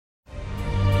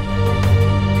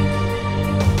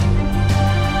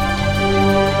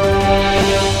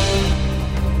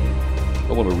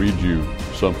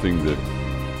something that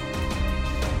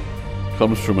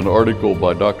comes from an article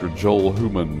by Dr. Joel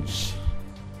Humans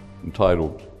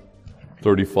entitled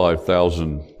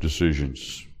 35,000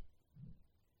 Decisions.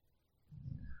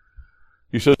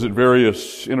 He says that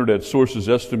various internet sources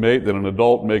estimate that an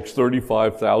adult makes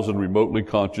 35,000 remotely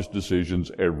conscious decisions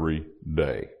every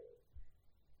day.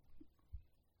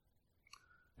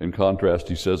 In contrast,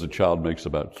 he says a child makes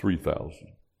about 3,000.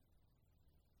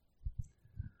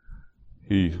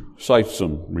 He cites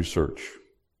some research.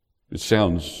 It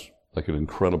sounds like an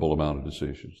incredible amount of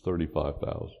decisions,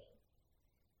 35,000.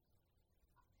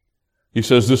 He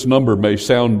says this number may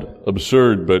sound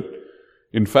absurd, but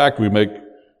in fact we make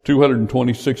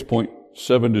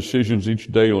 226.7 decisions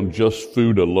each day on just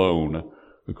food alone,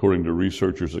 according to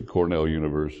researchers at Cornell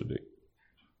University.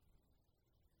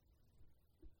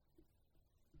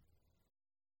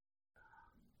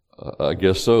 I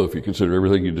guess so, if you consider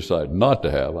everything you decide not to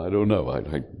have. I don't know.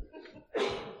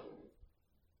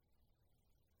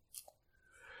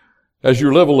 As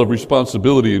your level of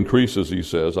responsibility increases, he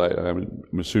says, I'm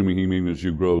assuming he means as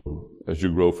you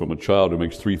grow from a child who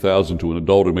makes 3,000 to an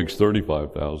adult who makes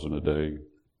 35,000 a day.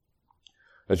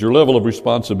 As your level of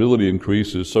responsibility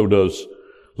increases, so does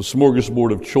the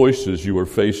smorgasbord of choices you are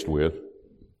faced with.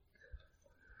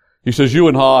 He says, you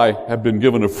and I have been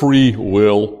given a free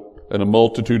will and a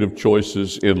multitude of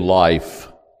choices in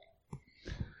life.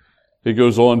 He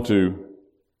goes on to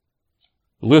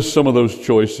list some of those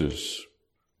choices.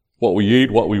 What we eat,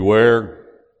 what we wear,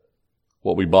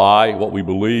 what we buy, what we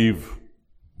believe,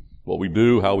 what we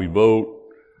do, how we vote,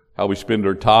 how we spend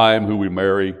our time, who we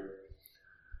marry,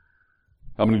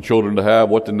 how many children to have,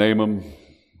 what to name them,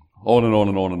 on and on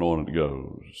and on and on it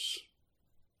goes.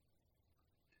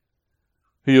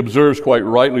 He observes quite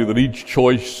rightly that each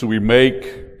choice we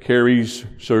make carries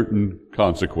certain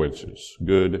consequences,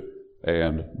 good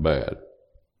and bad.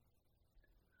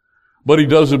 But he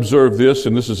does observe this,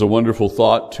 and this is a wonderful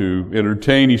thought to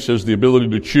entertain. He says the ability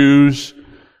to choose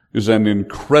is an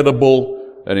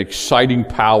incredible and exciting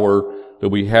power that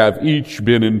we have each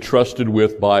been entrusted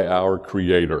with by our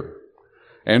Creator,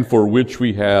 and for which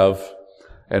we have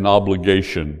an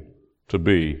obligation to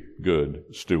be good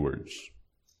stewards.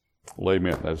 Well,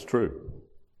 amen. That's true.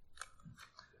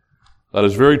 That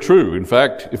is very true. In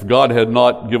fact, if God had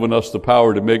not given us the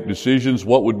power to make decisions,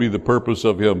 what would be the purpose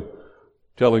of Him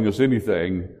telling us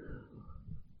anything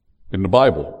in the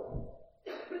Bible?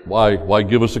 Why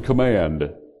give us a command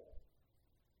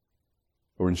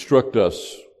or instruct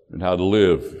us in how to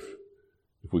live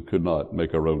if we could not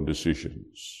make our own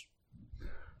decisions?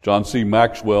 John C.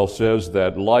 Maxwell says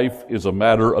that life is a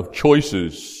matter of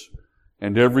choices,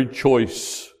 and every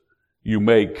choice you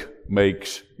make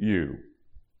makes you.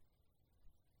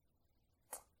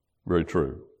 Very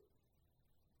true.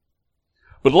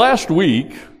 But last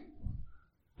week,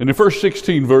 in the first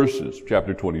 16 verses,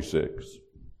 chapter 26,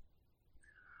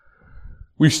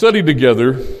 we studied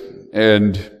together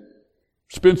and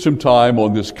spent some time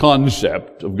on this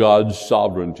concept of God's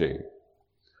sovereignty.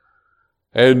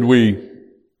 And we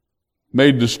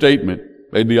made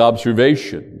the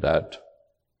observation that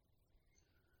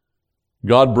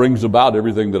God brings about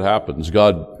everything that happens.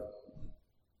 God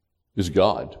is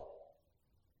God.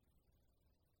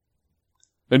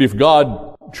 And if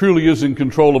God truly is in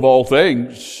control of all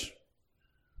things,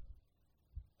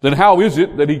 then how is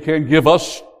it that He can give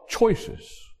us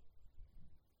choices?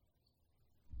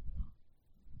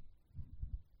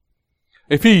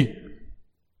 If He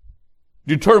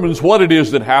determines what it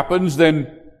is that happens,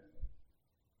 then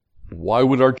why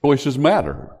would our choices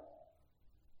matter?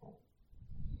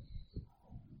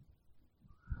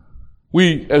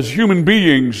 We, as human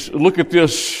beings, look at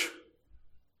this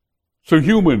through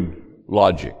human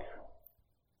logic.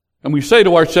 And we say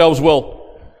to ourselves,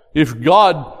 well, if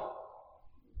God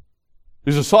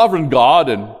is a sovereign God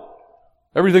and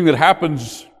everything that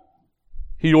happens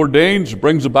He ordains,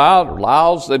 brings about, or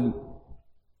allows, then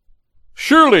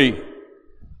surely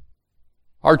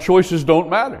our choices don't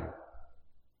matter.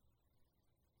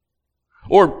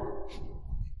 Or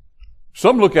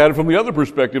some look at it from the other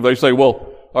perspective. They say, well,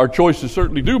 our choices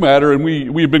certainly do matter, and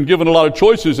we've been given a lot of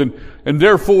choices, and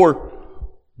therefore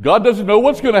God doesn't know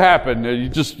what's going to happen. You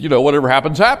just, whatever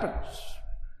happens, happens.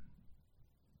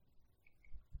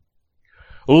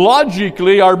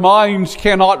 Logically, our minds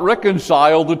cannot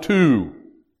reconcile the two.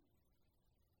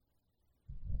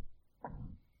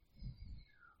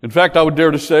 In fact, I would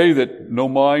dare to say that no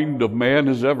mind of man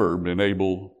has ever been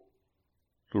able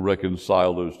to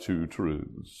reconcile those two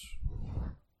truths.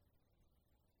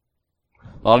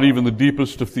 Not even the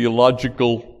deepest of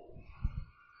theological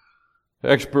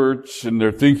experts in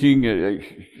their thinking,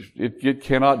 it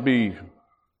cannot be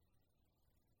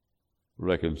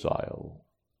reconcile.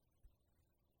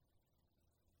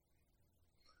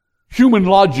 Human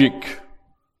logic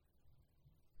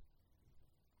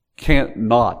can't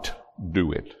not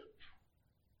do it.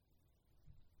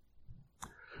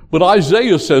 But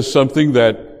Isaiah says something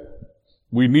that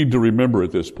we need to remember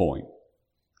at this point.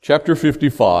 Chapter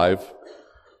 55,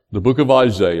 the book of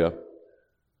Isaiah.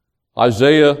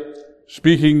 Isaiah,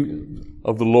 speaking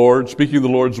of the Lord, speaking the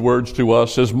Lord's words to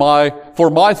us, says, For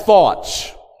my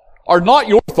thoughts are not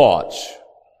your thoughts,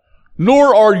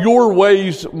 nor are your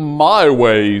ways my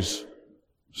ways,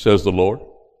 says the Lord.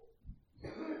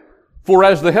 For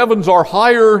as the heavens are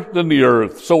higher than the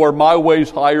earth, so are my ways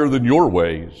higher than your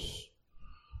ways,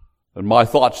 and my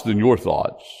thoughts than your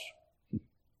thoughts.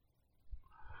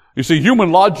 You see,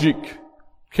 human logic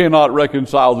cannot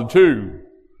reconcile the two.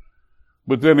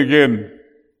 But then again,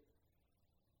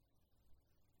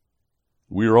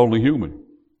 we are only human.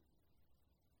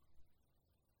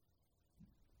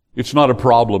 It's not a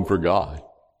problem for God.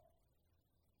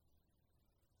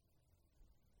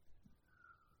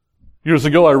 Years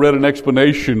ago, I read an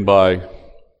explanation by,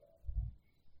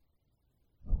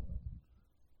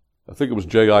 I think it was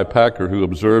J.I. Packer, who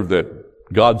observed that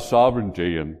God's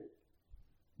sovereignty and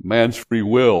man's free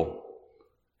will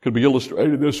could be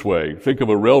illustrated this way. Think of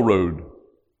a railroad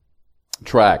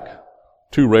track,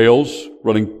 two rails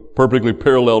running perfectly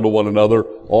parallel to one another,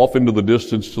 off into the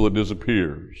distance till it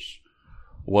disappears.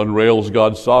 One rail is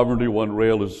God's sovereignty, one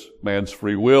rail is man's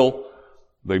free will.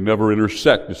 They never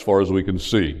intersect as far as we can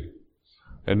see.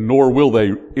 And nor will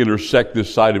they intersect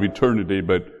this side of eternity,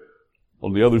 but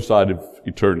on the other side of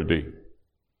eternity,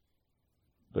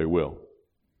 they will.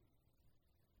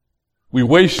 We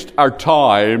waste our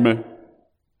time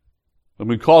and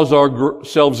we cause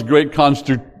ourselves great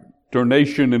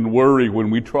consternation and worry when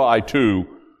we try to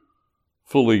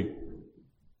fully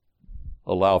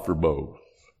allow for both.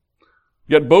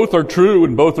 Yet both are true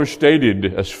and both are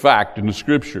stated as fact in the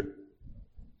Scripture.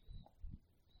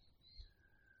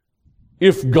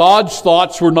 If God's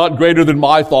thoughts were not greater than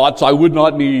my thoughts, I would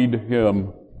not need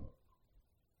Him.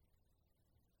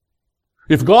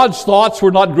 If God's thoughts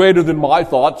were not greater than my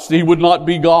thoughts, He would not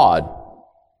be God.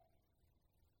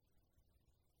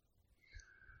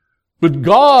 But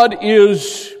God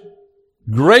is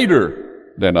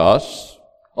greater than us,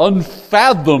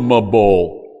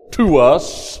 unfathomable to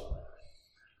us,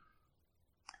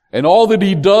 and all that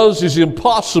He does is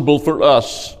impossible for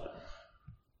us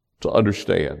to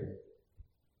understand.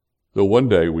 Though one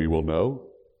day we will know.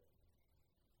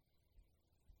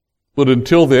 But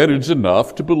until then, it's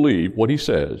enough to believe what He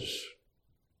says.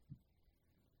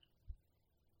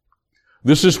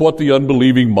 This is what the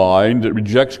unbelieving mind that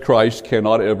rejects Christ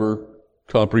cannot ever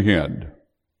comprehend.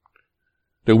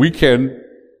 That we can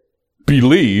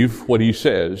believe what He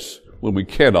says when we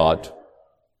cannot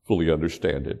fully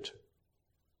understand it.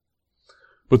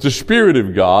 But the Spirit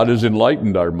of God has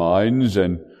enlightened our minds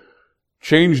and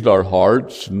changed our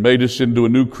hearts and made us into a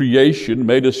new creation,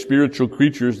 made us spiritual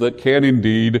creatures that can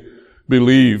indeed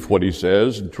believe what He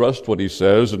says and trust what He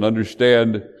says and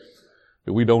understand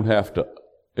that we don't have to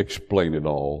explain it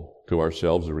all to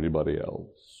ourselves or anybody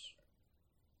else.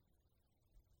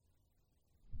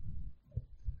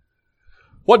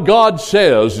 What God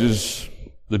says is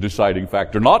the deciding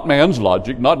factor, not man's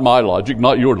logic, not my logic,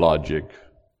 not your logic.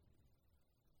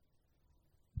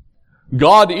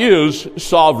 God is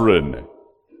sovereign.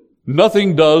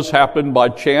 Nothing does happen by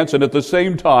chance, and at the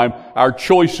same time, our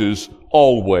choices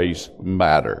always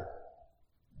matter.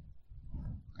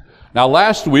 Now,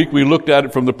 last week we looked at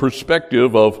it from the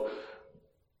perspective of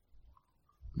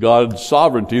God's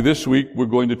sovereignty. This week we're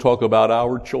going to talk about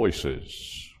our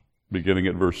choices, beginning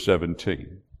at verse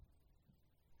 17.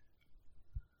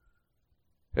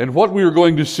 And what we are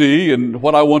going to see, and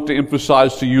what I want to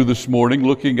emphasize to you this morning,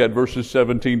 looking at verses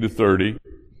 17 to 30,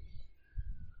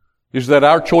 is that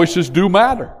our choices do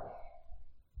matter.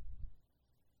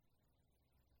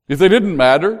 If they didn't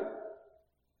matter,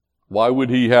 why would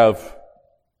He have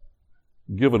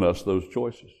given us those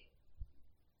choices?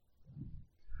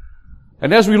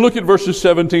 And as we look at verses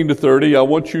 17 to 30, I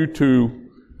want you to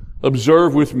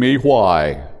observe with me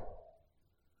why.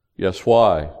 Yes,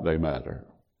 why they matter.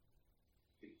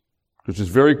 Because it's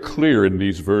very clear in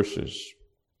these verses.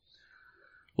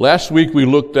 Last week we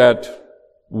looked at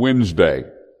Wednesday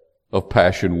of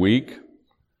Passion Week.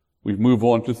 We move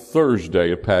on to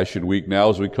Thursday of Passion Week now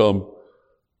as we come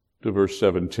to verse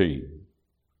 17.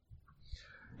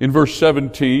 In verse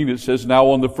 17 it says, Now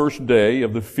on the first day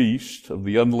of the feast of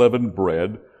the unleavened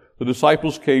bread, the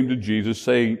disciples came to Jesus,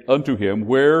 saying unto Him,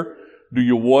 Where do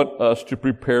you want us to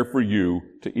prepare for you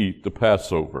to eat the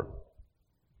Passover?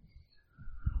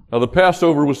 Now the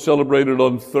Passover was celebrated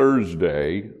on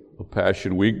Thursday of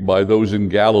Passion Week by those in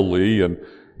Galilee, and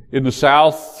in the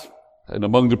south and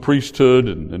among the priesthood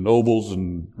and nobles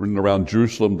and around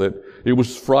Jerusalem that it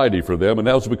was Friday for them, and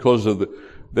that was because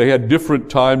they had different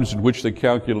times in which they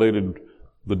calculated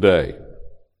the day.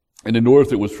 In the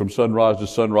north it was from sunrise to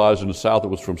sunrise, in the south it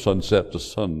was from sunset to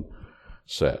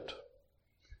sunset.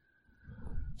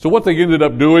 So what they ended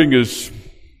up doing is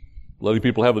letting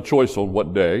people have a choice on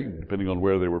what day, depending on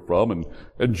where they were from.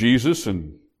 And Jesus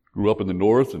grew up in the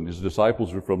north, and his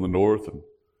disciples were from the north. And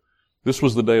this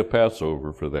was the day of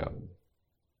Passover for them.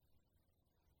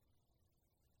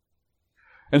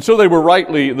 And so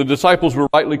the disciples were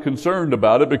rightly concerned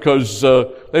about it because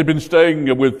they'd been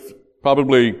staying with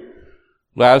probably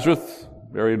Lazarus,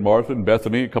 Mary and Martha in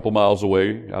Bethany, a couple miles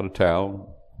away out of town.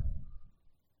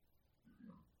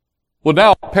 Well,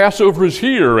 now Passover is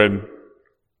here, and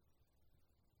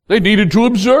they needed to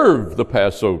observe the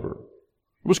Passover.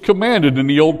 It was commanded in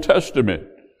the Old Testament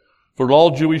for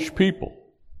all Jewish people.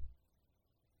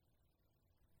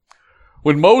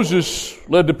 When Moses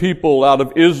led the people out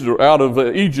of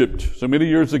Egypt so many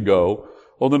years ago,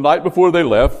 on the night before they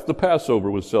left, the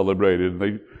Passover was celebrated.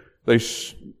 They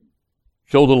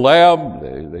killed a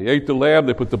lamb, they ate the lamb,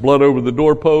 they put the blood over the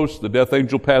doorposts, the death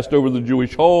angel passed over the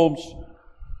Jewish homes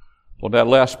on that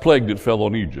last plague that fell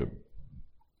on Egypt.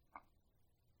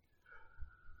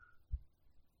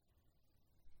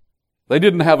 They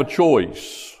didn't have a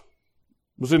choice.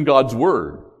 It was in God's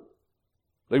Word.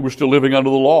 They were still living under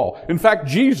the law. In fact,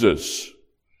 Jesus,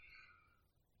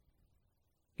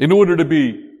 in order to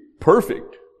be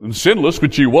perfect and sinless,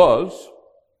 which he was,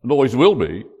 and always will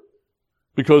be,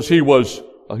 because he was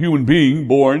a human being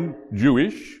born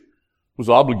Jewish, was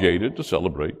obligated to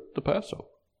celebrate the Passover.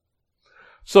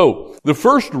 So, the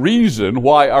first reason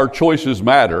why our choices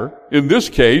matter, in this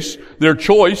case, their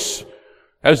choice,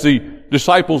 as the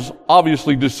disciples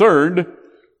obviously discerned,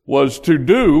 was to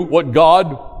do what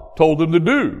God told them to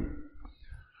do.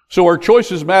 So our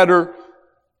choices matter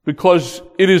because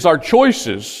it is our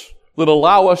choices that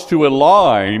allow us to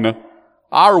align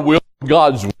our will with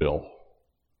God's will.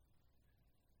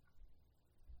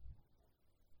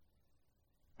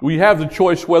 We have the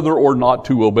choice whether or not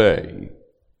to obey.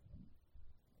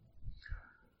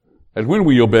 And when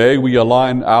we obey, we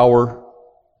align our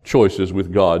choices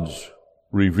with God's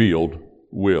revealed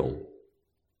will.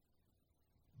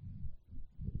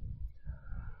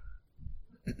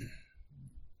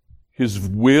 His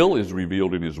will is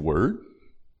revealed in His Word,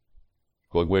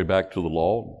 going way back to the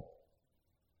law,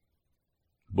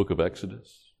 book of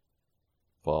Exodus,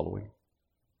 following.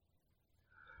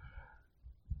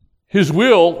 His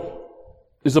will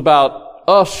is about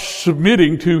us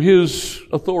submitting to His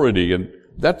authority, and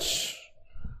that's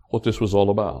what this was all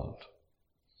about.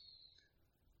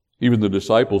 Even the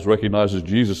disciples, recognizes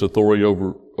Jesus' authority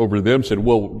over them, said,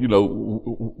 well,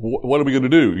 what are we going to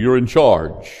do? You're in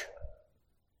charge.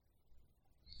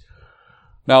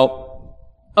 Now,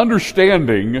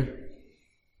 understanding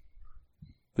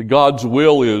that God's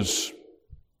will is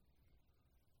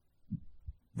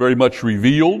very much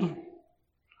revealed,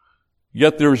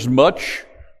 yet there's much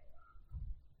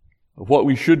of what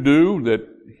we should do that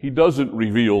He doesn't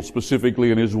reveal specifically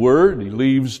in His Word. He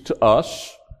leaves to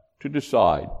us to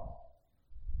decide.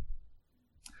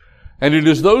 And it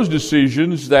is those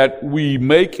decisions that we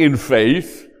make in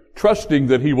faith, trusting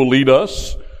that He will lead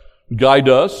us, guide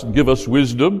us, and give us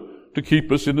wisdom to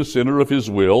keep us in the center of His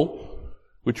will,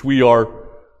 which we are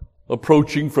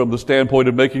approaching from the standpoint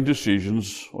of making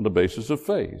decisions on the basis of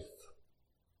faith.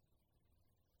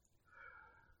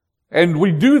 And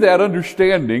we do that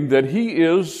understanding that He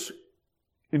is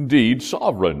indeed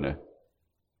sovereign,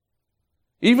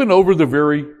 even over the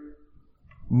very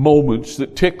moments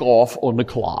that tick off on the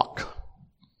clock.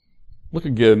 Look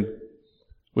again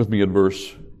with me in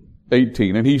verse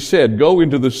 18. And He said, go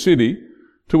into the city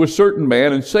to a certain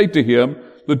man and say to him,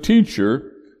 the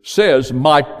teacher says,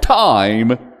 my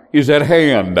time is at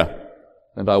hand,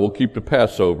 and I will keep the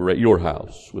Passover at your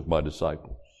house with my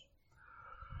disciples.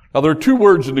 Now there are two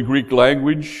words in the Greek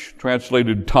language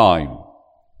translated time.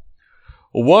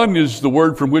 One is the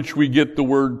word from which we get the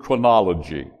word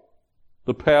chronology,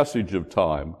 the passage of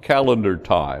time, calendar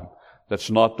time. That's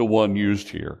not the one used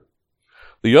here.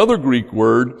 The other Greek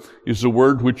word is a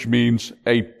word which means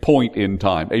a point in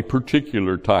time, a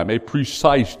particular time, a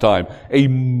precise time, a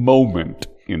moment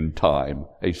in time,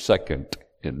 a second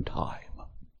in time.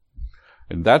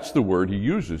 And that's the word He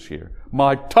uses here.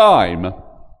 My time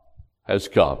has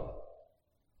come.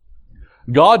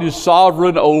 God is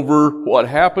sovereign over what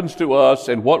happens to us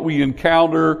and what we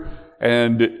encounter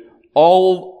and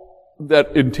all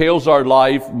that entails our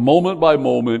life moment by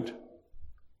moment,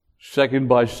 second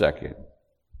by second.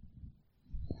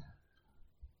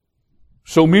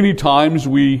 So many times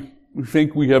we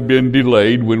think we have been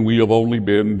delayed when we have only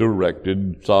been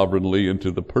directed sovereignly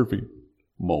into the perfect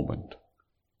moment.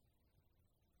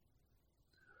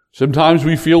 Sometimes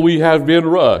we feel we have been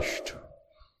rushed,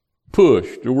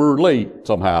 pushed, or we're late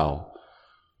somehow.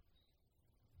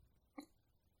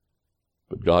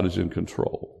 But God is in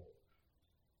control.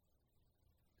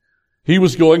 He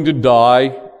was going to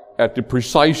die at the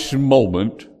precise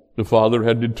moment the Father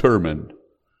had determined.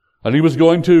 And He was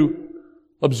going to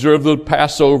observe the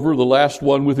Passover, the last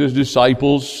one with His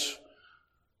disciples,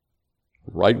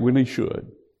 right when He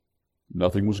should.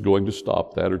 Nothing was going to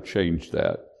stop that or change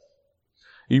that.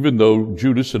 Even though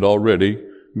Judas had already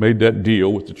made that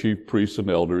deal with the chief priests and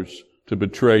elders to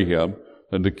betray Him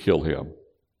and to kill Him.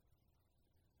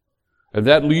 And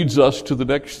that leads us to the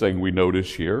next thing we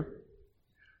notice here.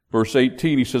 Verse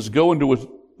 18, He says, go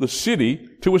into the city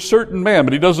to a certain man.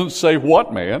 But He doesn't say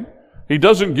what man. He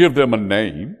doesn't give them a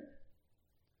name.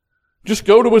 Just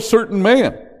go to a certain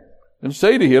man and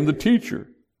say to him, the teacher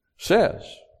says.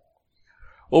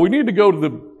 Well, we need to go to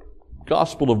the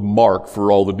Gospel of Mark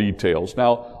for all the details.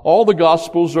 Now, all the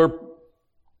Gospels are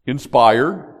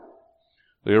inspired.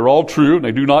 They are all true, and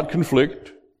they do not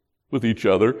conflict with each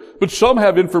other. But some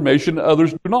have information,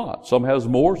 others do not. Some has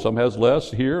more, some has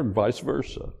less here, and vice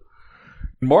versa.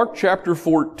 In Mark chapter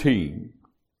 14,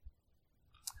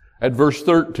 at verse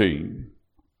 13,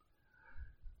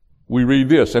 we read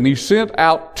this, and He sent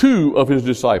out 2 of His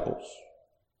disciples.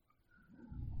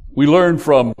 We learn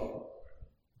from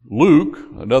Luke,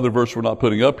 another verse we're not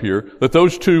putting up here, that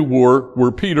those 2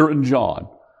 were Peter and John.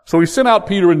 So He sent out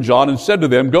Peter and John and said to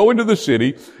them, go into the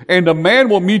city, and a man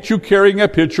will meet you carrying a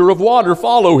pitcher of water.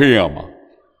 Follow him.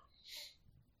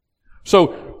 So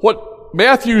what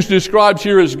Matthew describes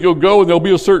here is you'll go and there'll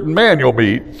be a certain man you'll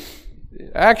meet.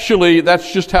 Actually,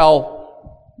 that's just how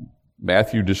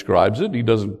Matthew describes it. He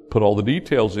doesn't put all the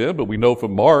details in, but we know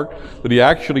from Mark that he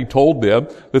actually told them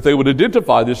that they would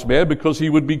identify this man because he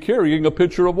would be carrying a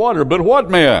pitcher of water. But what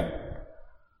man?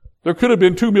 There could have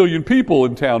been 2 million people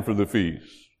in town for the feast.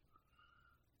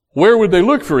 Where would they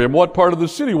look for him? What part of the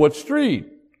city? What street?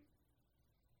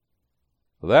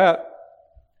 That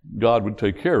God would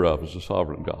take care of as a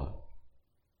sovereign God.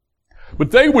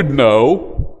 But they would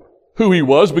know who he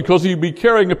was because he'd be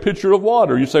carrying a pitcher of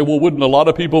water. You say, well, wouldn't a lot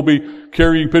of people be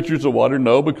carrying pitchers of water?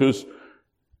 No, because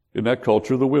in that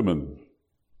culture, the women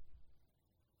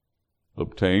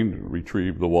obtained,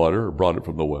 retrieved the water, or brought it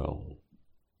from the well.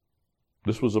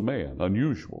 This was a man,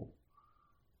 unusual.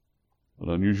 An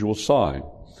unusual sign.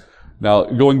 Now,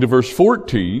 going to verse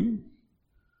 14,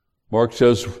 Mark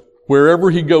says, wherever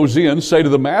he goes in, say to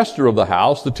the master of the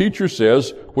house, the teacher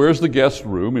says, where's the guest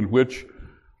room in which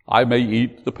I may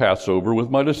eat the Passover with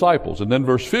my disciples? And then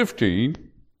verse 15,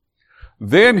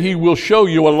 then he will show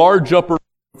you a large upper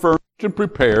room furnished and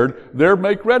prepared. There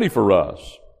make ready for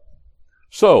us.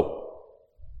 So,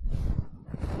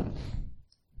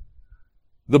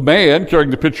 the man carrying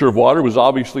the pitcher of water was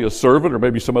obviously a servant or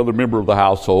maybe some other member of the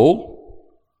household.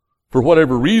 For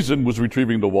whatever reason was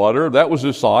retrieving the water. That was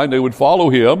his sign. They would follow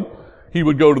him. He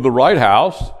would go to the right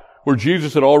house where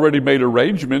Jesus had already made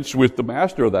arrangements with the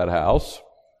master of that house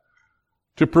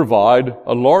to provide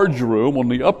a large room on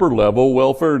the upper level,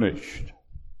 well furnished.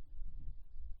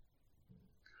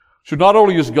 So not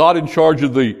only is God in charge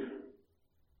of the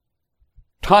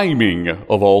timing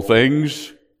of all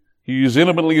things, He is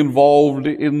intimately involved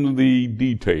in the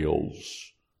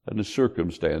details and the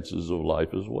circumstances of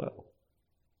life as well.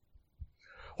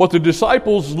 What the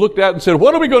disciples looked at and said,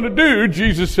 what are we going to do?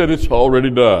 Jesus said, it's already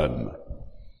done.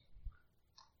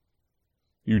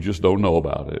 You just don't know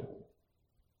about it.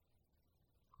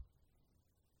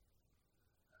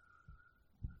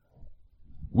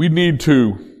 We need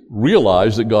to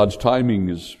realize that God's timing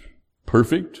is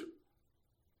perfect.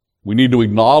 We need to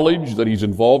acknowledge that He's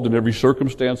involved in every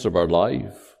circumstance of our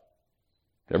life,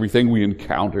 everything we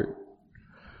encounter,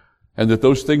 and that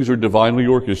those things are divinely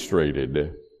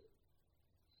orchestrated.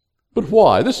 But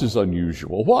why? This is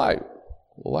unusual. Why?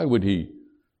 Why would He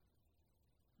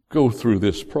go through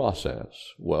this process?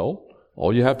 Well,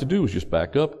 all you have to do is just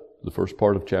back up the first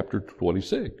part of chapter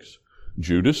 26.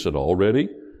 Judas had already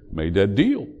made that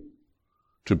deal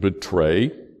to betray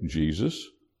Jesus,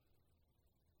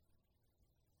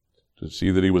 to see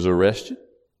that He was arrested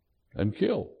and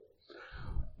killed.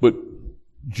 But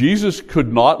Jesus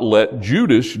could not let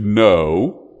Judas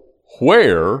know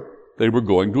where they were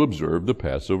going to observe the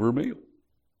Passover meal.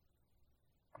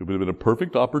 It would have been a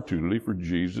perfect opportunity for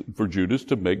Judas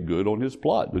to make good on his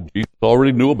plot that Jesus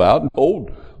already knew about and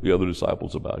told the other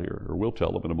disciples about here, or we'll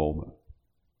tell them in a moment.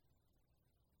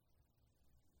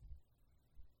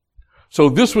 So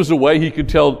this was a way he could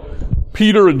tell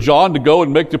Peter and John to go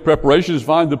and make the preparations,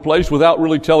 find the place, without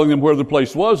really telling them where the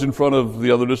place was in front of the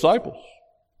other disciples,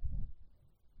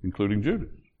 including Judas.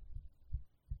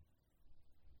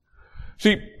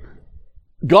 See,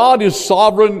 God is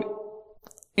sovereign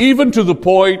even to the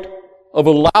point of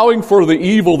allowing for the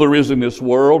evil there is in this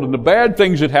world and the bad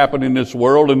things that happen in this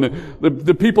world and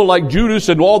the people like Judas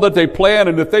and all that they plan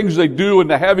and the things they do and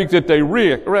the havoc that they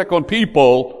wreak on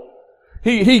people.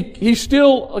 He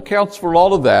still accounts for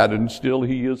all of that, and still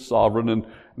he is sovereign, and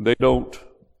they don't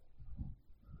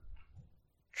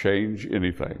change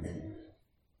anything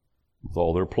with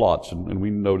all their plots, and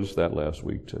we noticed that last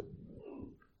week too.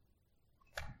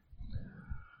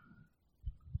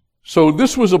 So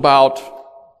this was about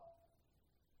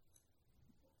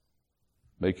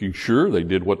making sure they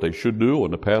did what they should do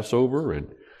on the Passover, and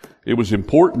it was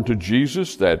important to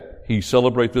Jesus that he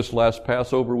celebrate this last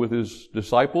Passover with his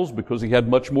disciples because he had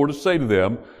much more to say to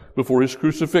them before his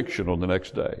crucifixion on the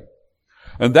next day.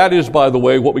 And that is, by the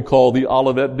way, what we call the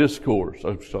Olivet Discourse.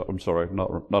 I'm sorry,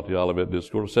 not the Olivet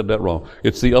Discourse. I said that wrong.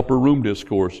 It's the Upper Room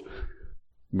Discourse.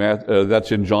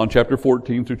 That's in John chapter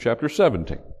 14 through chapter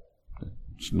 17.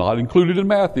 It's not included in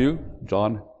Matthew.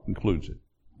 John includes it.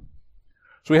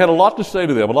 So he had a lot to say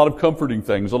to them, a lot of comforting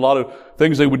things, a lot of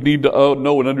things they would need to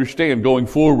know and understand going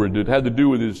forward that had to do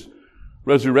with his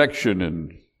resurrection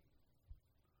and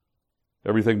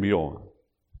everything beyond.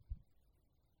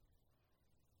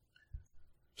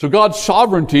 So God's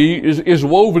sovereignty is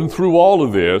woven through all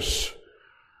of this,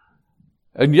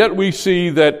 and yet we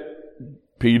see that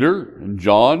Peter and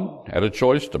John had a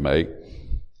choice to make.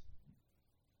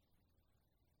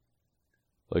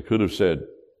 They could have said,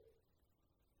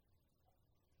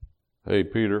 "Hey,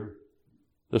 Peter,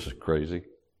 this is crazy.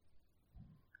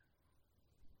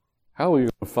 How are you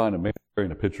going to find a man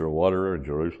carrying a pitcher of water in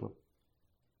Jerusalem?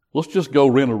 Let's just go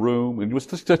rent a room and let's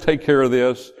just take care of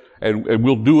this, and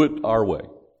we'll do it our way."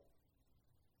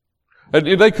 And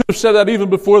they could have said that even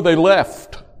before they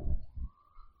left.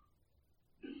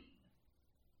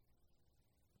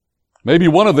 Maybe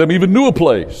one of them even knew a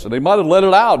place, and they might have let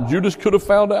it out. Judas could have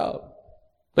found out.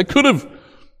 They could have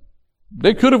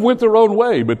went their own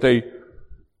way, but they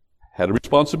had a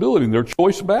responsibility, and their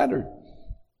choice mattered.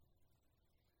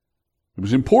 It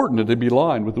was important that they be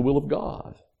aligned with the will of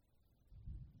God.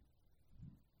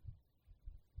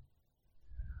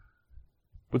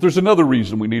 But there's another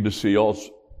reason we need to see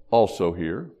also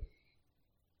here.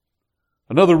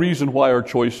 Another reason why our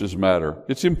choices matter.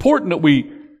 It's important that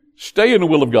we stay in the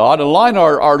will of God, align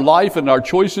our life and our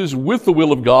choices with the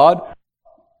will of God.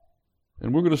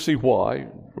 And we're going to see why,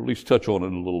 or at least touch on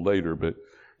it a little later. But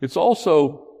it's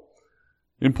also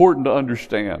important to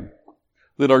understand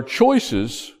that our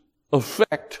choices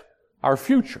affect our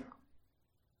future.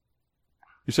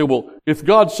 You say, well, if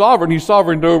God's sovereign, He's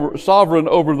sovereign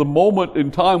over the moment in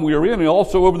time we are in and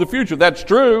also over the future. That's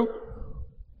true.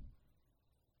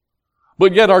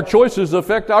 But yet our choices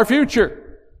affect our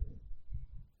future.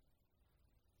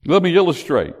 Let me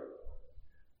illustrate.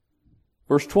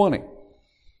 Verse 20.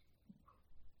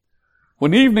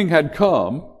 When evening had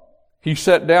come, he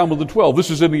sat down with the 12.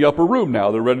 This is in the upper room now.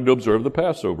 They're ready to observe the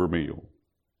Passover meal.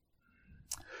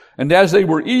 And as they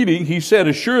were eating, he said,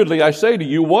 "Assuredly, I say to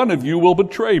you, one of you will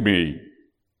betray me."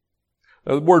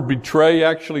 Now, the word betray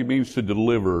actually means to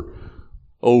deliver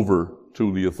over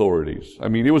to the authorities. I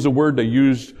mean, it was a word they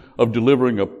used of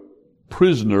delivering a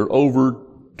prisoner over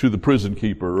to the prison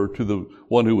keeper or to the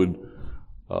one who would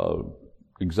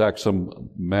exact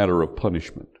some matter of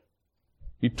punishment.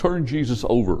 He turned Jesus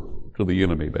over to the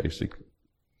enemy, basically.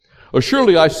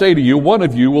 "Surely I say to you, one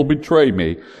of you will betray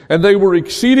me." And they were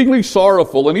exceedingly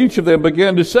sorrowful, and each of them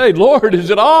began to say, "Lord,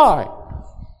 is it I?"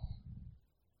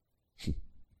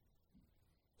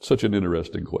 Such an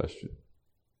interesting question.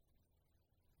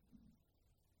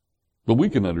 But we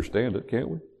can understand it, can't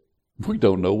we? We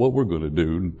don't know what we're going to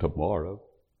do tomorrow.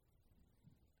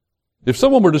 If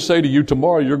someone were to say to you,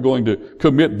 tomorrow you're going to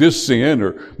commit this sin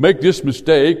or make this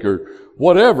mistake or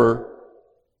whatever,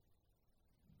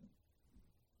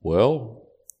 well,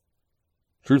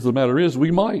 truth of the matter is we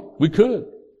could.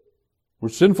 We're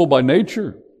sinful by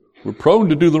nature. We're prone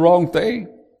to do the wrong thing.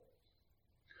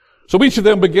 So each of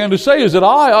them began to say, "Is it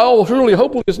I? Oh, surely,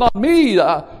 hopefully it's not me."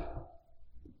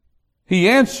 He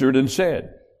answered and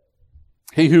said,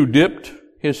 "He who dipped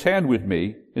his hand with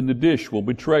me in the dish will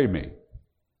betray me."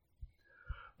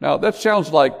 Now, that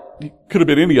sounds like it could have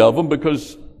been any of them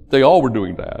because they all were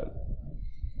doing that.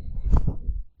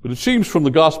 But it seems from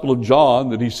the Gospel of John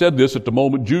that he said this at the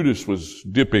moment Judas was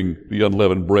dipping the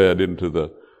unleavened bread into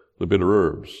the bitter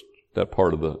herbs, that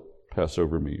part of the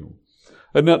Passover meal.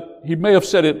 And that he may have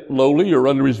said it lowly or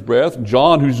under his breath.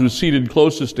 John, who was seated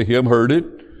closest to him, heard it.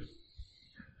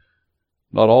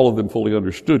 Not all of them fully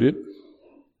understood it.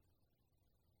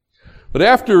 But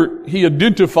after he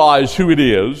identifies who it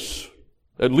is,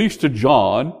 at least to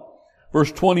John,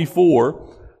 verse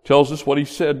 24 tells us what he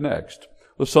said next.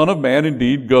 The Son of Man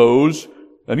indeed goes,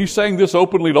 and he's saying this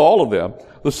openly to all of them,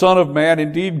 the Son of Man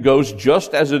indeed goes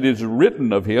just as it is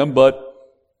written of him, but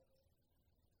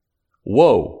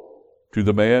woe to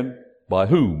the man by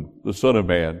whom the Son of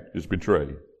Man is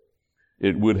betrayed.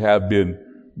 It would have been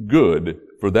good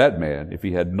for that man if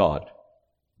he had not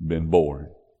been born.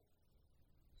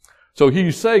 So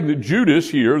he's saying that Judas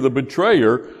here, the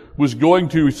betrayer, was going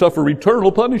to suffer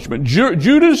eternal punishment.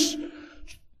 Judas,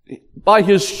 by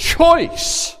his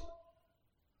choice,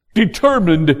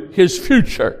 determined his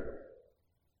future.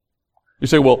 You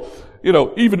say, well,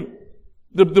 even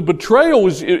the betrayal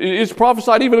is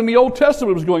prophesied even in the Old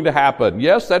Testament was going to happen.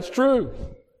 Yes, that's true.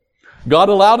 God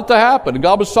allowed it to happen, and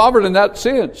God was sovereign in that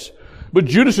sense. But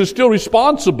Judas is still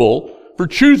responsible for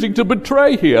choosing to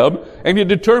betray him, and he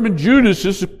determined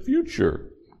Judas' future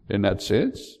in that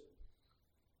sense.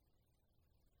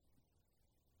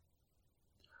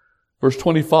 Verse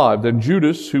 25, then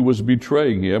Judas, who was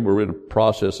betraying him, or in a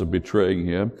process of betraying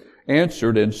him,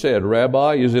 answered and said,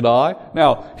 Rabbi, is it I?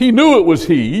 Now, he knew it was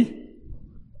he.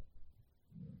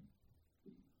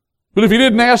 But if he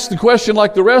didn't ask the question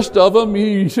like the rest of them,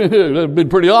 it would have been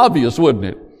pretty obvious, wouldn't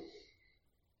it?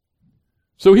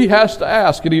 So he has to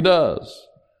ask, and he does.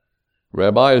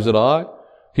 Rabbi, is it I?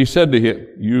 He said to him,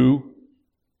 you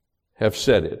have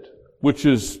said it. Which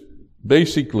is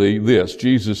basically this.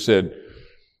 Jesus said,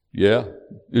 yeah,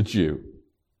 it's you.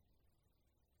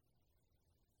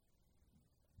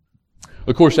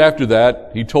 Of course, after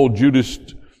that, he told Judas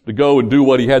to go and do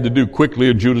what he had to do quickly,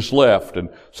 and Judas left. And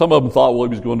some of them thought, well, he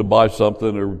was going to buy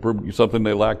something or something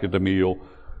they lacked at the meal.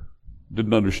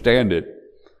 Didn't understand it.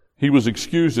 He was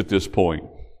excused at this point.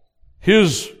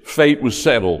 His fate was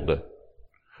settled.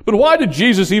 But why did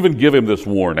Jesus even give him this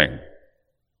warning?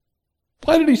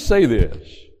 Why did he say this?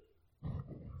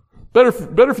 Better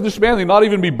for this man than not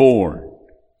even be born.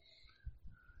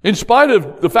 In spite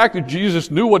of the fact that Jesus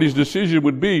knew what his decision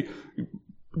would be,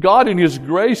 God in His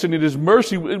grace and in His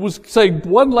mercy, it was saying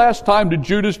one last time to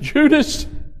Judas, Judas,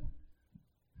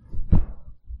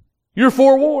 you're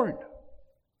forewarned.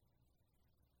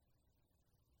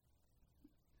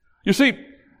 You see,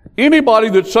 anybody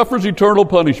that suffers eternal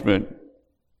punishment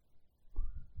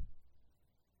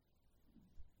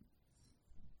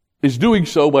is doing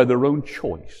so by their own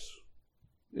choice,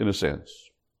 in a sense.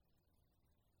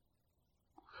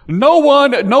 No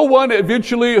one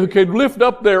eventually who can lift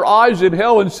up their eyes in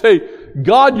hell and say,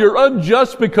 God, you're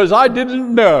unjust because I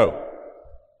didn't know.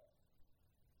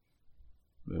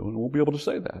 They won't be able to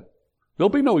say that. There'll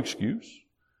be no excuse.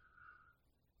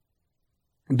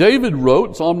 David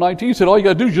wrote, Psalm 19, said, all you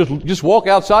got to do is just walk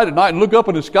outside at night and look up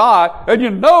in the sky, and you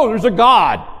know there's a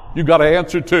God you've got to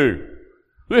answer to.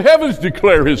 The heavens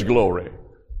declare His glory.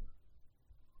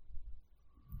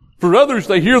 For others,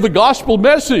 they hear the gospel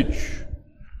message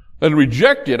and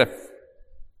reject it.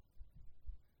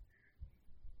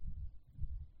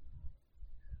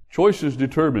 Choices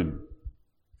determine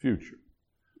future.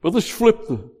 But let's flip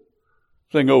the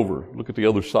thing over. Look at the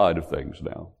other side of things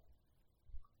now.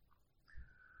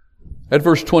 At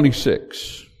verse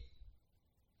 26.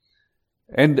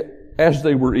 And as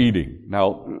they were eating.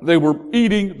 Now, they were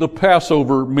eating the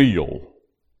Passover meal.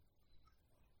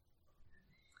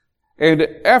 And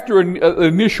after an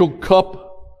initial cup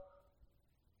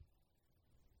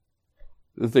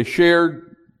that they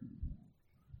shared,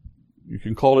 you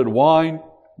can call it wine,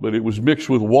 but it was mixed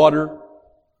with water.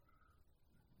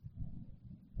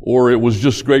 Or it was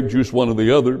just grape juice, one or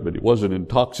the other, but it wasn't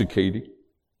intoxicating.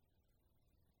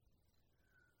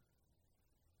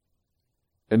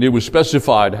 And it was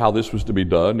specified how this was to be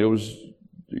done.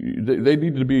 They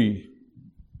needed to be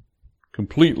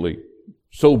completely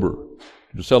sober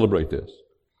to celebrate this.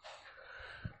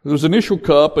 There was an initial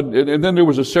cup, and then there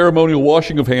was a ceremonial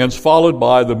washing of hands, followed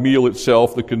by the meal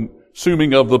itself, the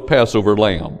consuming of the Passover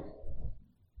lamb.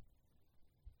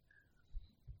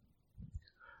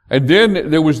 And then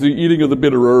there was the eating of the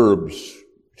bitter herbs.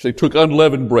 They took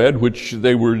unleavened bread, which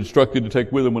they were instructed to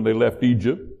take with them when they left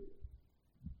Egypt,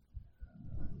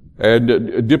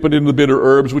 and dip it in the bitter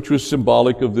herbs, which was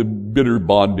symbolic of the bitter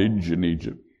bondage in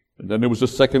Egypt. And then there was a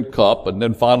second cup, and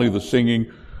then finally the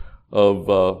singing of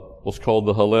what's called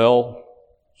the Hallel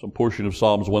some portion of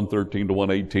Psalms 113 to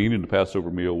 118, and the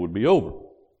Passover meal would be over.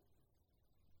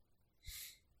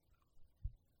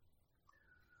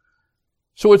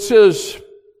 So it says,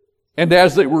 and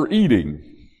as they were eating,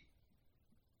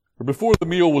 or before the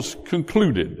meal was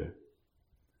concluded,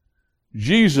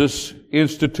 Jesus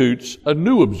institutes a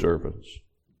new observance.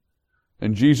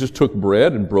 And Jesus took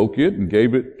bread and broke it and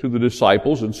gave it to the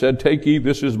disciples and said, "Take, eat,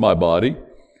 this is my body."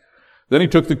 Then he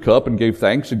took the cup and gave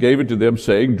thanks and gave it to them,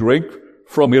 saying, "Drink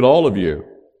from it, all of you.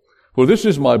 For this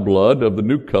is my blood of the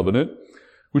new covenant,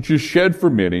 which is shed for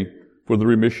many for the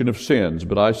remission of sins.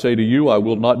 But I say to you, I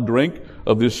will not drink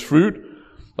of this fruit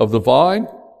of the vine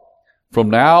from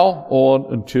now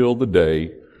on until the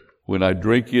day when I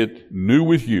drink it new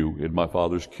with you in my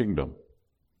Father's kingdom."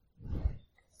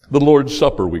 The Lord's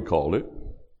Supper, we call it.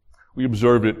 We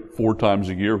observe it 4 times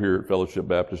a year here at Fellowship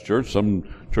Baptist Church. Some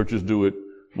churches do it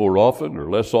more often or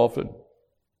less often.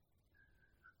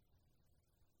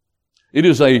 It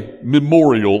is a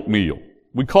memorial meal.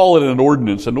 We call it an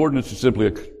ordinance. An ordinance is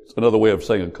simply another way of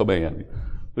saying a command.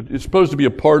 But it's supposed to be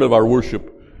a part of our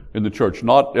worship in the church.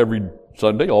 Not every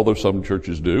Sunday, although some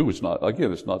churches do. It's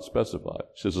not specified.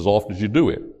 It's just as often as you do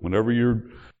it. Whenever you're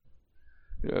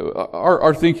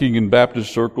our thinking in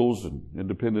Baptist circles and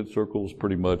independent circles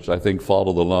pretty much, I think,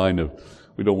 follow the line of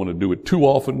we don't want to do it too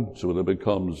often so that it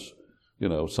becomes,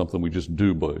 something we just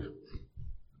do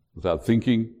without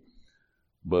thinking,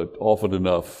 but often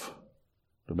enough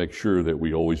to make sure that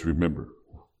we always remember.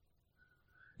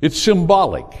 It's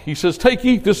symbolic. He says, "Take,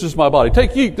 eat, this is my body.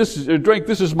 Take, eat, drink,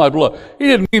 this is my blood." He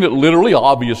didn't mean it literally,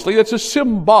 obviously. It's a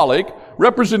symbolic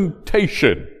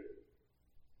representation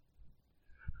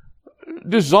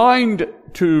designed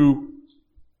to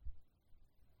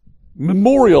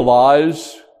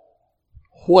memorialize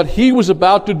what he was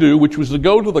about to do, which was to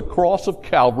go to the cross of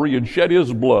Calvary and shed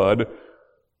his blood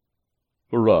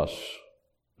for us,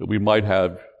 that we might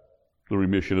have the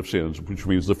remission of sins, which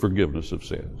means the forgiveness of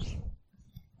sins.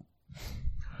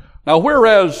 Now,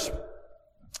 whereas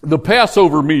the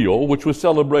Passover meal, which was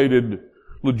celebrated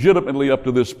legitimately up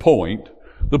to this point,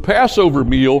 the Passover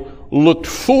meal looked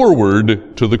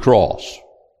forward to the cross.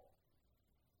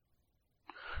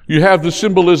 You have the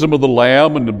symbolism of the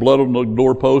lamb and the blood on the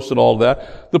doorpost and all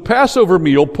that. The Passover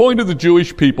meal pointed the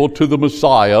Jewish people to the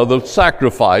Messiah, the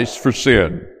sacrifice for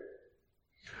sin.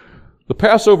 The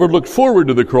Passover looked forward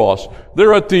to the cross.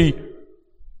 There at the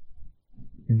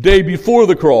day before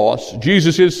the cross,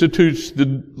 Jesus institutes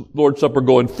the Lord's Supper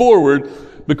going forward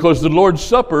because the Lord's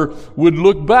Supper would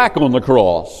look back on the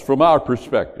cross from our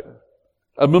perspective.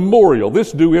 A memorial.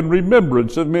 This do in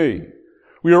remembrance of me.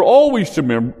 We are always to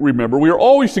remember, we are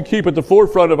always to keep at the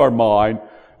forefront of our mind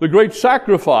the great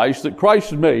sacrifice that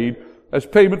Christ made as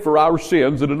payment for our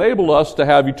sins that enabled us to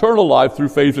have eternal life through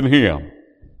faith in Him.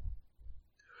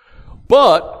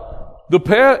 But the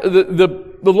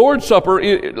Lord's Supper,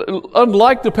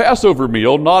 unlike the Passover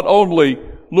meal, not only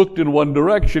looked in one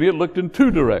direction, it looked in 2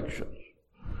 directions.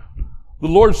 The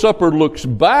Lord's Supper looks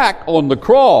back on the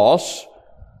cross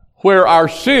where our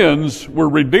sins were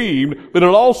redeemed, but it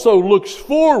also looks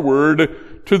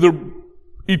forward to the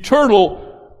eternal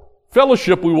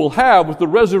fellowship we will have with the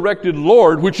resurrected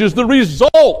Lord, which is the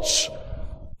results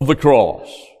of the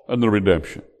cross and the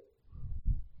redemption.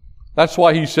 That's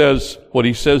why he says what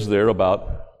he says there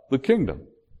about the kingdom.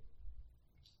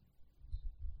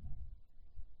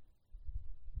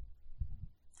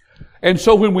 And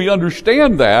so when we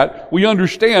understand that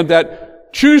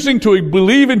choosing to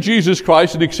believe in Jesus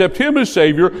Christ and accept Him as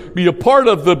Savior, be a part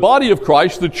of the body of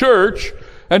Christ, the church,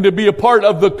 and to be a part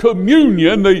of the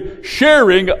communion, the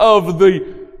sharing of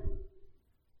the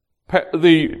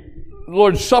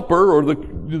Lord's Supper, or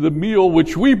the meal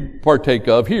which we partake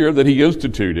of here that He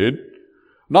instituted,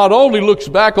 not only looks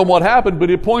back on what happened, but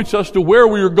it points us to where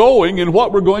we are going and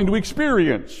what we're going to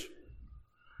experience.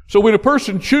 So when a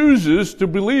person chooses to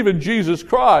believe in Jesus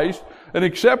Christ and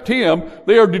accept Him,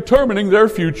 they are determining their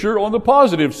future on the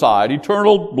positive side,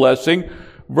 eternal blessing,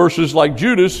 versus like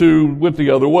Judas who went the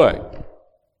other way.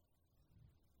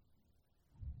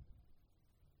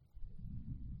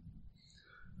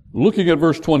 Looking at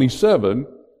verse 27,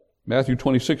 Matthew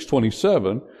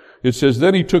 26:27, it says,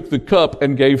 "Then He took the cup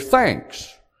and gave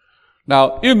thanks."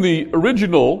 Now, in the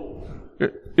original,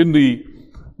 in the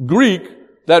Greek,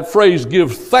 that phrase,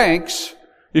 give thanks,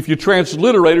 if you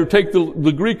transliterate or take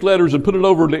the Greek letters and put it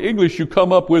over into English, you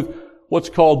come up with what's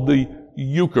called the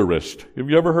Eucharist. Have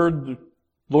you ever heard the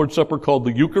Lord's Supper called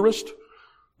the Eucharist?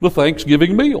 The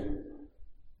Thanksgiving meal.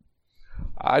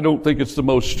 I don't think it's the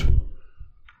most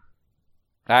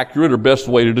accurate or best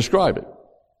way to describe it.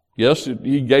 Yes,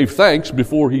 He gave thanks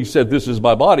before He said, "This is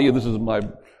my body and this is my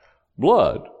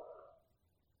blood."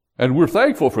 And we're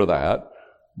thankful for that,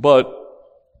 but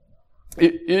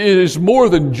it is more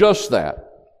than just that.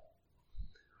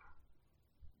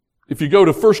 If you go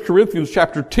to 1 Corinthians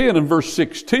chapter 10 and verse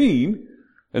 16,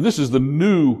 and this is the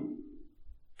New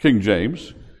King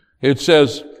James, it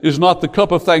says, "Is not the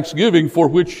cup of thanksgiving for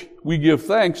which we give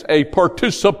thanks a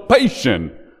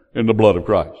participation in the blood of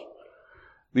Christ?"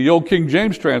 The old King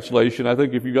James translation, I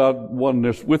think if you got one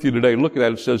that's with you today, look at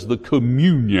that, it says the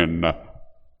communion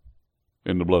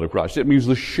in the blood of Christ. It means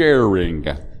the sharing.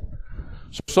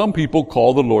 So some people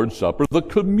call the Lord's Supper the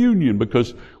communion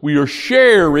because we are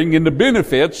sharing in the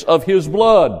benefits of His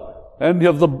blood and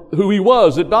of who He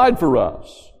was that died for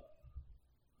us.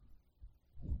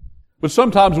 But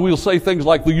sometimes we'll say things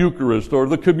like the Eucharist or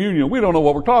the communion. We don't know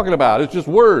what we're talking about. It's just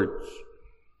words.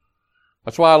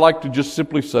 That's why I like to just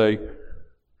simply say,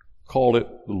 call it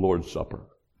the Lord's Supper.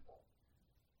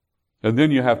 And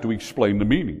then you have to explain the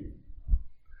meaning.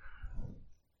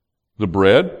 The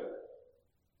bread,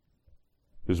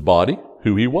 His body,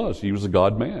 who He was. He was a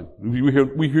God-man.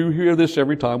 We hear this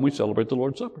every time we celebrate the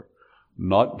Lord's Supper.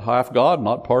 Not half God,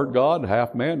 not part God,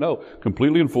 half man. No,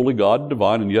 completely and fully God,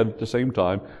 divine, and yet at the same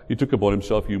time, He took upon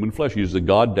Himself human flesh. He is the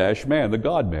God-man, the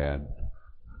God-man.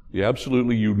 The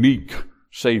absolutely unique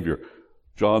Savior.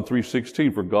 John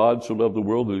 3:16, "For God so loved the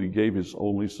world that He gave His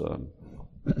only Son."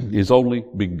 His only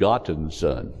begotten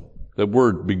Son. That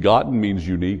word begotten means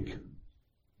unique.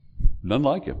 None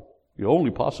like Him. The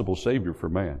only possible Savior for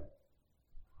man.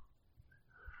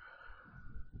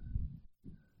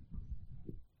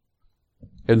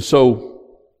 And so,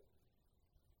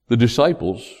 the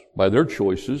disciples, by their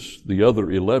choices, the other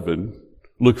 11,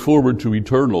 look forward to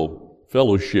eternal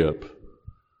fellowship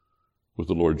with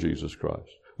the Lord Jesus Christ.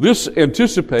 This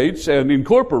anticipates and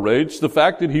incorporates the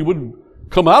fact that He would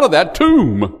come out of that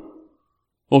tomb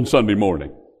on Sunday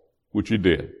morning, which He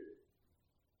did.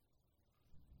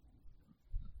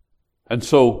 And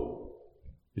so,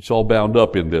 it's all bound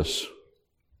up in this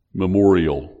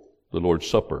memorial, the Lord's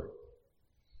Supper,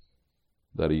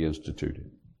 that He instituted.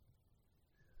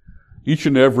 Each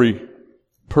and every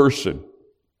person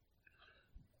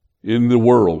in the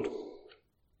world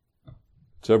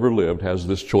that's ever lived has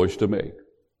this choice to make.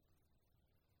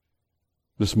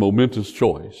 This momentous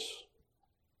choice.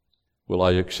 Will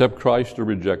I accept Christ or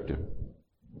reject Him?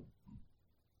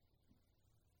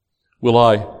 Will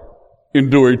I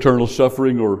endure eternal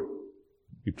suffering or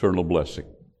eternal blessing?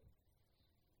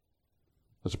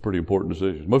 That's a pretty important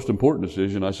decision. Most important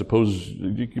decision, I suppose,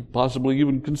 you could possibly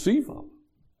even conceive of.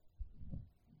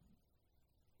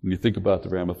 When you think about the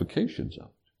ramifications of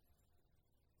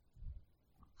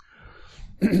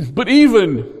it. But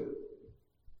even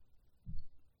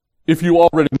if you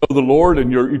already know the Lord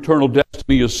and your eternal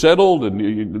destiny is settled,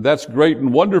 and that's great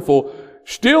and wonderful,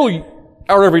 still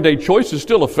our everyday choices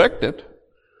still affect it.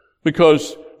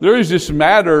 Because there is this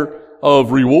matter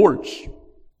of rewards.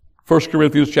 1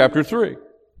 Corinthians chapter 3.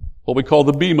 What we call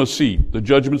the Bema seat, the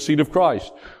judgment seat of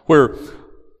Christ, where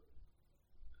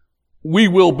we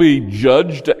will be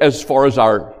judged as far as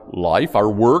our life, our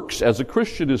works as a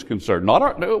Christian is concerned.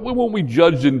 We won't be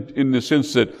judged in the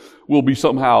sense that we'll be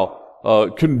somehow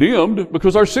condemned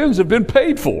because our sins have been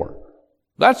paid for.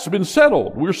 That's been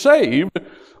settled. We're saved,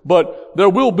 but there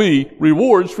will be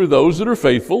rewards for those that are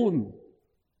faithful and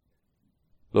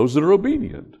those that are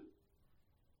obedient.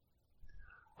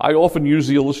 I often use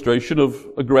the illustration of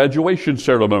a graduation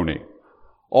ceremony.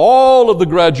 All of the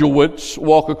graduates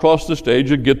walk across the stage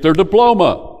and get their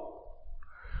diploma.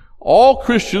 All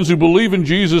Christians who believe in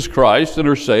Jesus Christ and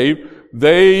are saved,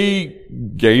 they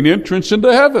gain entrance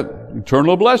into heaven,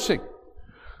 eternal blessing.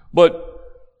 But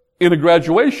in a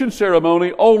graduation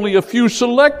ceremony, only a few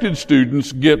selected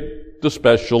students get the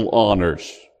special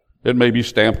honors. It may be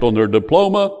stamped on their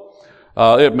diploma.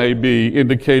 It may be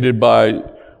indicated by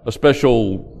a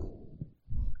special,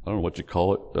 I don't know what you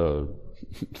call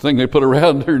it, thing they put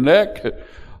around their neck,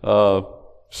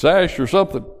 sash or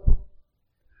something.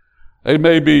 It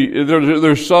may be,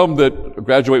 there's some that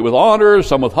graduate with honors,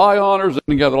 some with high honors, and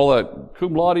you got all that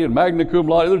cum laude and magna cum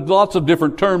laude. There's lots of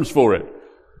different terms for it.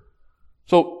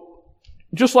 So,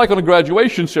 just like on a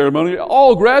graduation ceremony,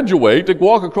 all graduate, they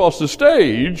walk across the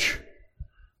stage,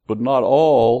 but not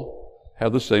all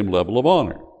have the same level of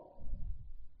honor.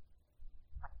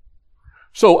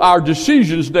 So our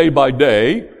decisions day by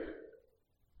day,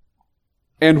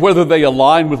 and whether they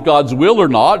align with God's will or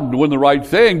not, and doing the right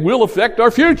thing, will affect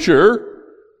our future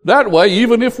that way,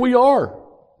 even if we are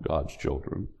God's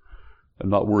children, and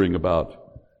not worrying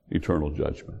about eternal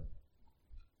judgment.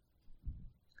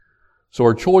 So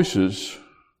our choices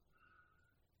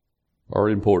are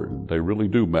important. They really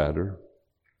do matter.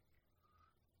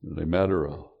 They matter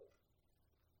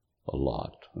a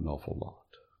lot, an awful lot.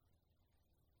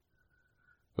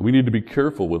 And we need to be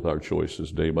careful with our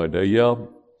choices day by day. Yeah,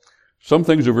 some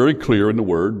things are very clear in the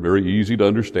Word, very easy to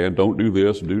understand. Don't do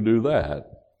this, do that.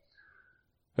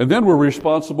 And then we're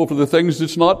responsible for the things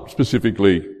that's not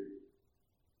specifically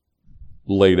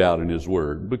laid out in His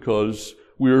Word, because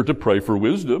we are to pray for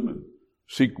wisdom and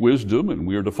seek wisdom, and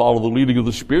we are to follow the leading of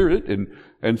the Spirit.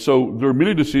 And so there are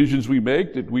many decisions we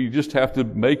make that we just have to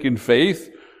make in faith,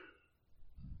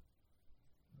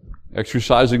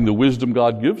 exercising the wisdom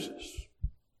God gives us.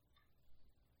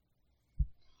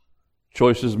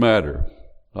 Choices matter.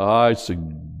 I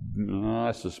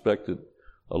suspect that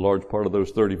a large part of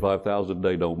those 35,000 a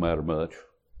day don't matter much.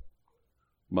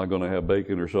 Am I going to have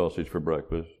bacon or sausage for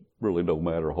breakfast? Really don't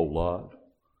matter a whole lot.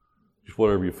 Just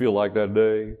whatever you feel like that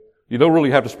day. You don't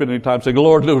really have to spend any time saying,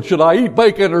 Lord, should I eat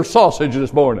bacon or sausage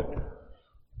this morning?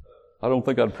 I don't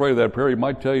think I'd pray that prayer. He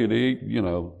might tell you to eat,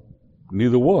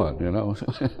 neither one,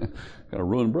 Kind of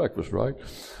ruin breakfast, right?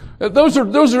 Those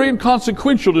are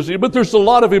inconsequential decisions, but there's a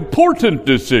lot of important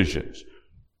decisions.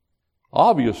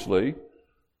 Obviously,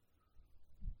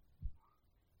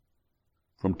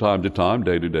 from time to time,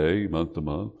 day to day, month to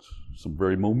month, some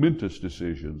very momentous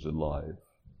decisions in life.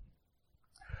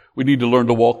 We need to learn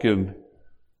to walk in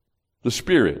the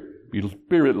Spirit, be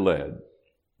Spirit-led,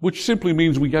 which simply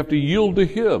means we have to yield to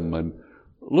Him and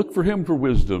look for Him for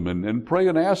wisdom and pray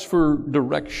and ask for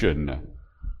direction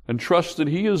and trust that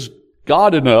He is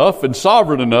God enough and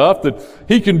sovereign enough that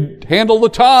He can handle the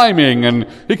timing and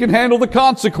He can handle the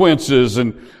consequences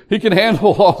and He can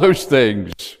handle all those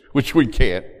things which we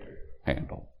can't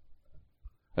handle.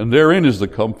 And therein is the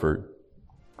comfort.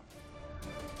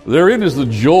 Therein is the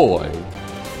joy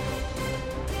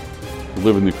of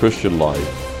living the Christian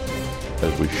life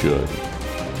as we should.